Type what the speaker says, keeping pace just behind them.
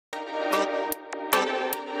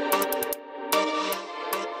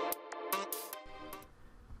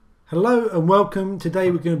Hello and welcome. Today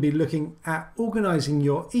we're going to be looking at organising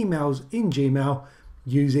your emails in Gmail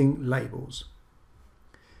using labels.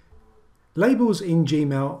 Labels in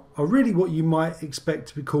Gmail are really what you might expect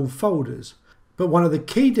to be called folders, but one of the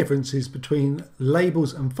key differences between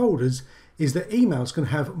labels and folders is that emails can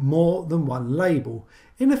have more than one label,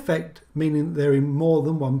 in effect meaning they're in more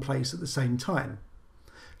than one place at the same time.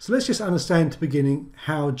 So let's just understand to beginning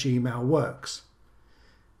how Gmail works.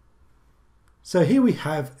 So here we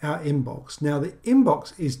have our inbox. Now the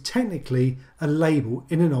inbox is technically a label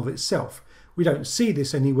in and of itself. We don't see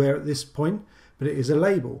this anywhere at this point, but it is a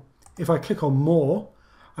label. If I click on more,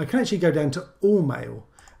 I can actually go down to all mail,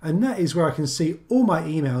 and that is where I can see all my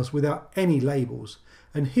emails without any labels.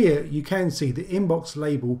 And here you can see the inbox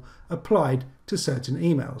label applied to certain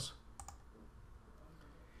emails.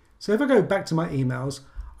 So if I go back to my emails,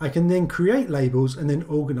 I can then create labels and then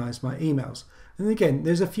organize my emails. And again,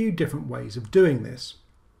 there's a few different ways of doing this.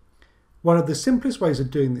 One of the simplest ways of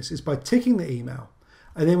doing this is by ticking the email,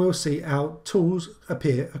 and then we'll see our tools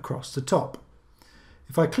appear across the top.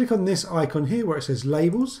 If I click on this icon here where it says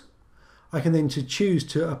labels, I can then choose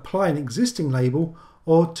to apply an existing label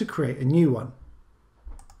or to create a new one.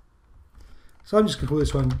 So I'm just going to call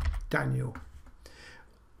this one Daniel.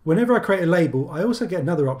 Whenever I create a label, I also get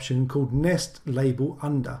another option called Nest Label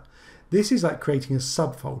Under. This is like creating a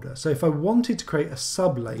subfolder. So if I wanted to create a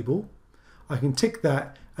sub-label, I can tick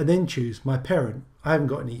that and then choose my parent. I haven't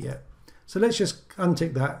got any yet. So let's just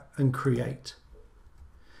untick that and create.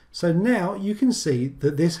 So now you can see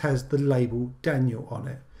that this has the label Daniel on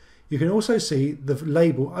it. You can also see the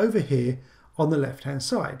label over here on the left-hand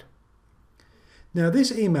side. Now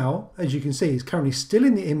this email, as you can see, is currently still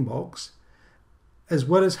in the inbox as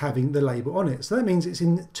well as having the label on it. So that means it's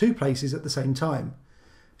in two places at the same time.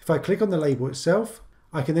 If I click on the label itself,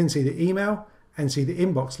 I can then see the email and see the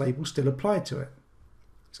inbox label still applied to it.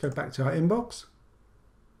 Let's go back to our inbox.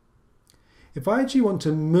 If I actually want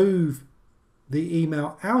to move the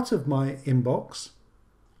email out of my inbox,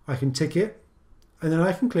 I can tick it and then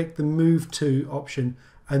I can click the Move To option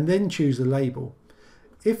and then choose the label.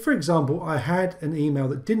 If, for example, I had an email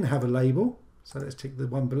that didn't have a label, so let's tick the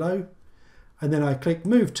one below, and then I click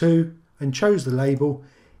Move To and chose the label,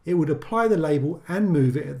 it would apply the label and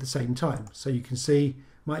move it at the same time. So you can see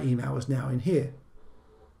my email is now in here.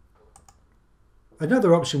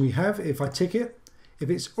 Another option we have, if I tick it, if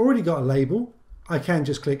it's already got a label, I can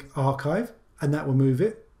just click Archive and that will move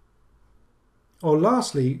it. Or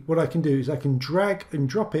lastly, what I can do is I can drag and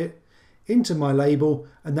drop it into my label,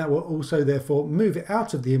 and that will also therefore move it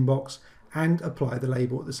out of the inbox and apply the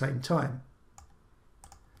label at the same time.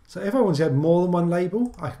 So if I want to have more than one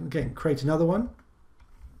label, I can again create another one.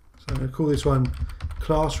 So I'm going to call this one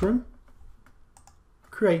Classroom,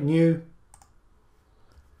 create new,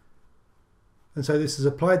 and so this has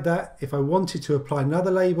applied that. If I wanted to apply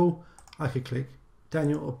another label, I could click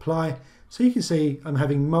Daniel Apply. So you can see I'm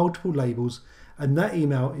having multiple labels and that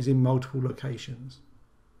email is in multiple locations.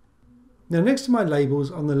 Now next to my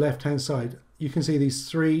labels on the left hand side, you can see these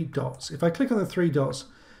three dots. If I click on the three dots,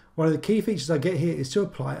 one of the key features I get here is to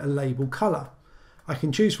apply a label color. I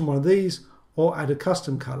can choose from one of these or add a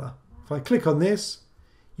custom color. If I click on this,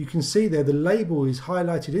 you can see there the label is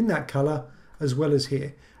highlighted in that color as well as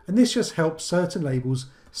here. And this just helps certain labels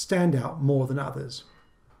stand out more than others.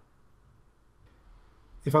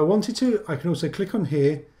 If I wanted to, I can also click on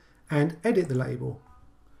here and edit the label.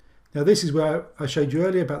 Now this is where I showed you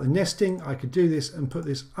earlier about the nesting. I could do this and put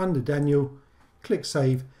this under Daniel, click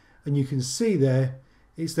Save, and you can see there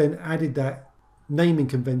it's then added that naming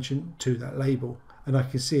convention to that label. And I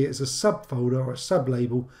can see it as a subfolder or a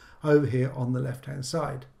sub-label over here on the left-hand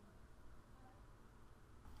side.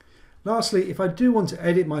 Lastly, if I do want to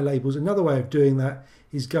edit my labels, another way of doing that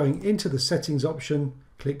is going into the Settings option,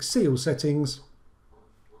 click See All Settings,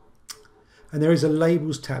 and there is a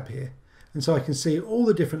Labels tab here. And so I can see all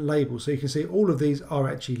the different labels. So you can see all of these are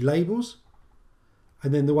actually labels,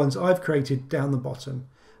 and then the ones I've created down the bottom.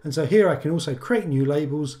 And so here I can also create new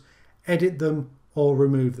labels, edit them, or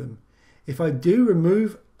remove them. If I do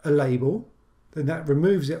remove a label, then that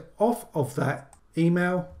removes it off of that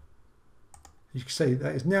email. You can see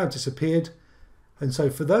that has now disappeared. And so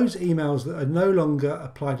for those emails that are no longer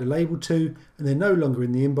applied a label to and they're no longer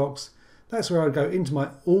in the inbox, that's where I go into my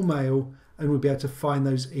all mail and we'll be able to find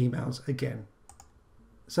those emails again.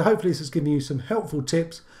 So hopefully this has given you some helpful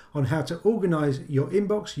tips on how to organize your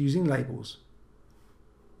inbox using labels.